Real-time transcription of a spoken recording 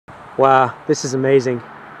Wow, this is amazing.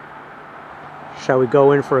 Shall we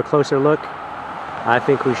go in for a closer look? I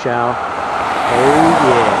think we shall. Oh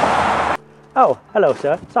yeah. Oh, hello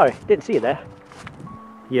sir. Sorry, didn't see you there.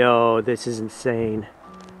 Yo, this is insane.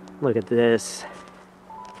 Look at this.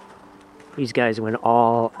 These guys went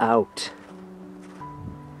all out.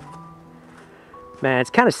 Man, it's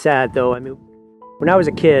kind of sad though. I mean, when I was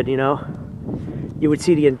a kid, you know, you would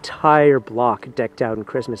see the entire block decked out in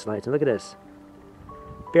Christmas lights. And look at this.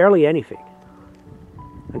 Barely anything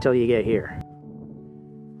until you get here.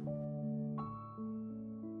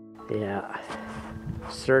 Yeah,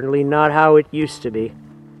 certainly not how it used to be.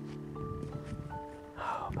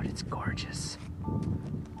 Oh, but it's gorgeous.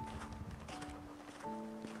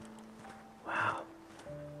 Wow.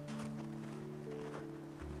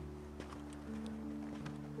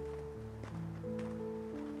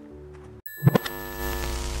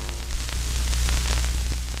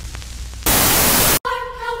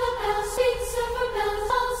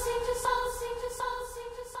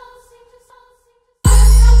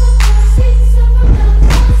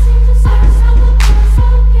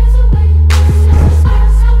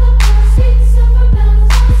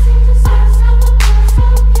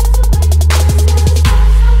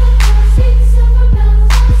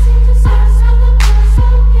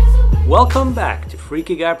 Welcome back to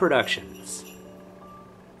Freaky Guy Productions.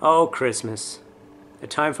 Oh, Christmas. A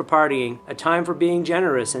time for partying, a time for being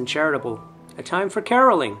generous and charitable, a time for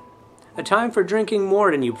caroling, a time for drinking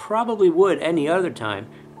more than you probably would any other time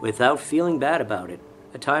without feeling bad about it,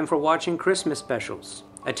 a time for watching Christmas specials,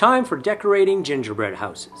 a time for decorating gingerbread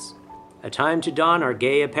houses, a time to don our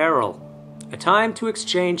gay apparel, a time to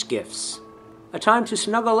exchange gifts, a time to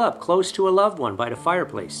snuggle up close to a loved one by the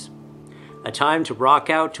fireplace, a time to rock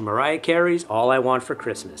out to Mariah Carey's All I Want for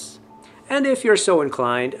Christmas. And if you're so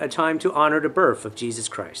inclined, a time to honor the birth of Jesus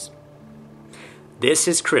Christ. This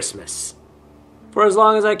is Christmas. For as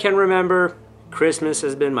long as I can remember, Christmas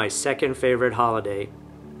has been my second favorite holiday,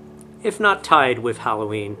 if not tied with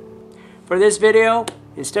Halloween. For this video,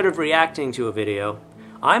 instead of reacting to a video,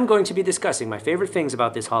 I'm going to be discussing my favorite things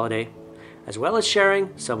about this holiday, as well as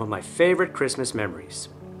sharing some of my favorite Christmas memories.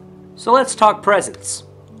 So let's talk presents.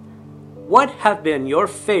 What have been your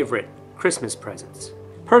favorite Christmas presents?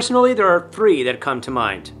 Personally, there are 3 that come to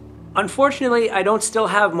mind. Unfortunately, I don't still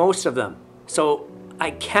have most of them, so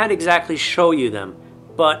I can't exactly show you them,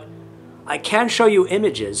 but I can show you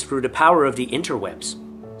images through the power of the interwebs.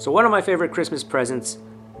 So one of my favorite Christmas presents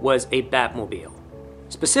was a Batmobile.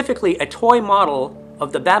 Specifically, a toy model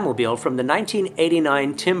of the Batmobile from the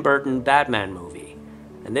 1989 Tim Burton Batman movie.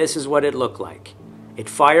 And this is what it looked like. It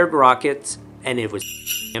fired rockets, and it was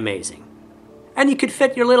amazing. And you could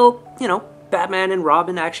fit your little, you know, Batman and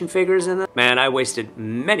Robin action figures in it. Man, I wasted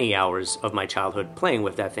many hours of my childhood playing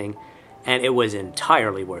with that thing, and it was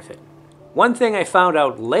entirely worth it. One thing I found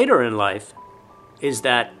out later in life is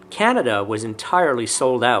that Canada was entirely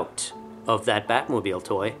sold out of that Batmobile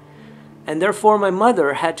toy, and therefore my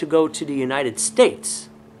mother had to go to the United States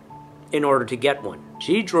in order to get one.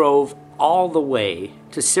 She drove all the way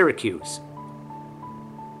to Syracuse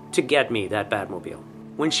to get me that Batmobile.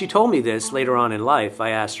 When she told me this later on in life, I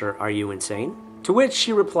asked her, "Are you insane?" To which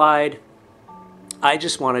she replied, "I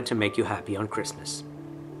just wanted to make you happy on Christmas."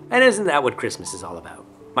 And isn't that what Christmas is all about?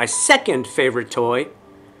 My second favorite toy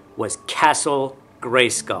was Castle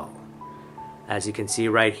Grayskull. As you can see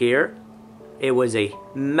right here, it was a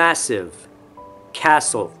massive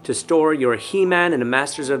castle to store your He-Man and the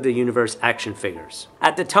Masters of the Universe action figures.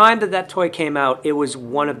 At the time that that toy came out, it was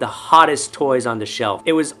one of the hottest toys on the shelf.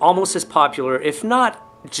 It was almost as popular, if not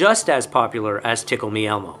just as popular, as Tickle Me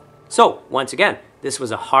Elmo. So, once again, this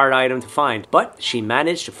was a hard item to find, but she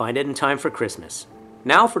managed to find it in time for Christmas.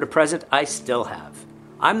 Now for the present I still have.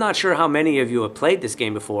 I'm not sure how many of you have played this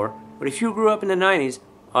game before, but if you grew up in the 90s,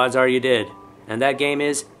 odds are you did. And that game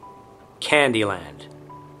is Candyland.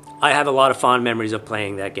 I have a lot of fond memories of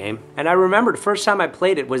playing that game, and I remember the first time I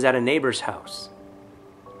played it was at a neighbor's house.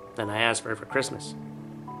 Then I asked for it for Christmas,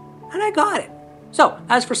 and I got it. So,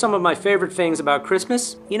 as for some of my favorite things about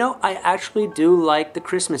Christmas, you know, I actually do like the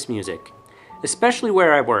Christmas music, especially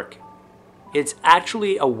where I work. It's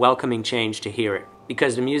actually a welcoming change to hear it,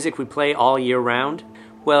 because the music we play all year round,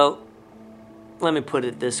 well, let me put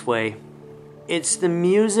it this way. It's the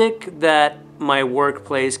music that my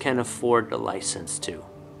workplace can afford the license to.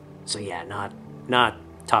 So yeah, not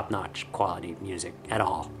top-notch quality music at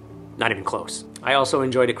all. Not even close. I also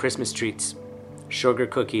enjoy the Christmas treats. Sugar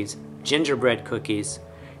cookies, gingerbread cookies,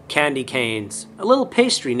 candy canes, a little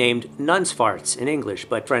pastry named Nun's Farts in English,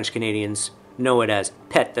 but French Canadians know it as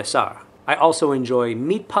Pet de Sar. I also enjoy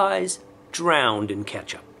meat pies drowned in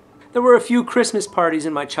ketchup. There were a few Christmas parties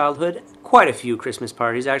in my childhood, quite a few Christmas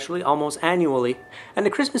parties actually, almost annually, and the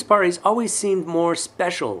Christmas parties always seemed more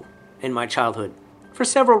special in my childhood, for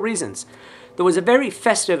several reasons. There was a very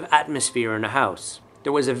festive atmosphere in the house.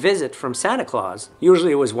 There was a visit from Santa Claus.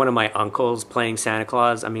 Usually it was one of my uncles playing Santa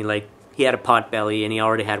Claus. I mean, like, he had a pot belly and he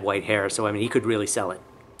already had white hair, so I mean, he could really sell it.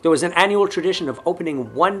 There was an annual tradition of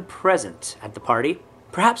opening one present at the party.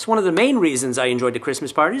 Perhaps one of the main reasons I enjoyed the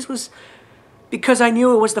Christmas parties was because I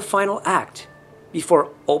knew it was the final act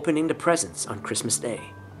before opening the presents on Christmas Day.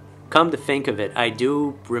 Come to think of it, I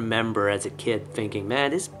do remember as a kid thinking,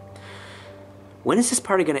 man, when is this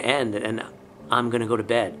party going to end and I'm going to go to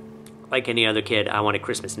bed? Like any other kid, I wanted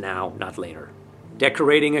Christmas now, not later.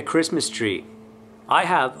 Decorating a Christmas tree. I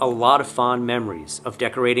have a lot of fond memories of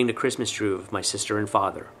decorating the Christmas tree with my sister and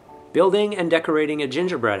father. Building and decorating a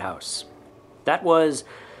gingerbread house. That was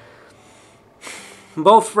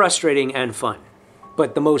both frustrating and fun.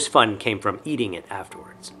 But the most fun came from eating it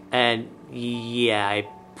afterwards. And yeah, I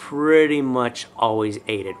pretty much always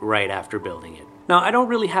ate it right after building it. Now, I don't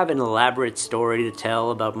really have an elaborate story to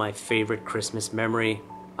tell about my favorite Christmas memory.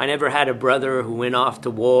 I never had a brother who went off to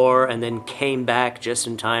war and then came back just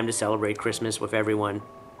in time to celebrate Christmas with everyone.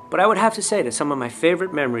 But I would have to say that some of my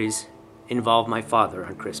favorite memories involve my father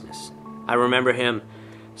on Christmas. I remember him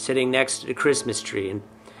sitting next to the Christmas tree and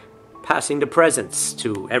passing the presents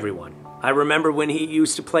to everyone. I remember when he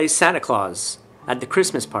used to play Santa Claus at the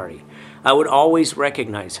Christmas party. I would always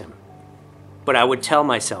recognize him. But I would tell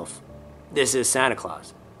myself, this is Santa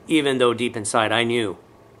Claus, even though deep inside I knew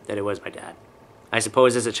that it was my dad. I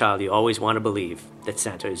suppose as a child you always want to believe that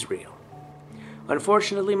Santa is real.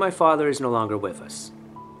 Unfortunately, my father is no longer with us,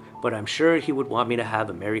 but I'm sure he would want me to have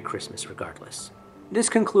a Merry Christmas regardless. This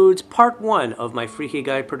concludes part 1 of my Freaky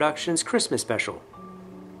Guy Productions Christmas special,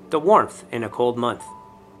 The Warmth in a Cold Month.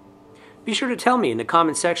 Be sure to tell me in the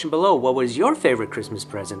comment section below what was your favorite Christmas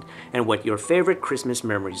present and what your favorite Christmas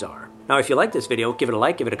memories are. Now, if you like this video, give it a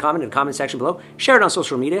like, give it a comment in the comment section below, share it on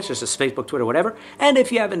social media, such as Facebook, Twitter, whatever, and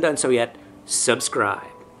if you haven't done so yet, subscribe.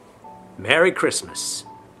 Merry Christmas.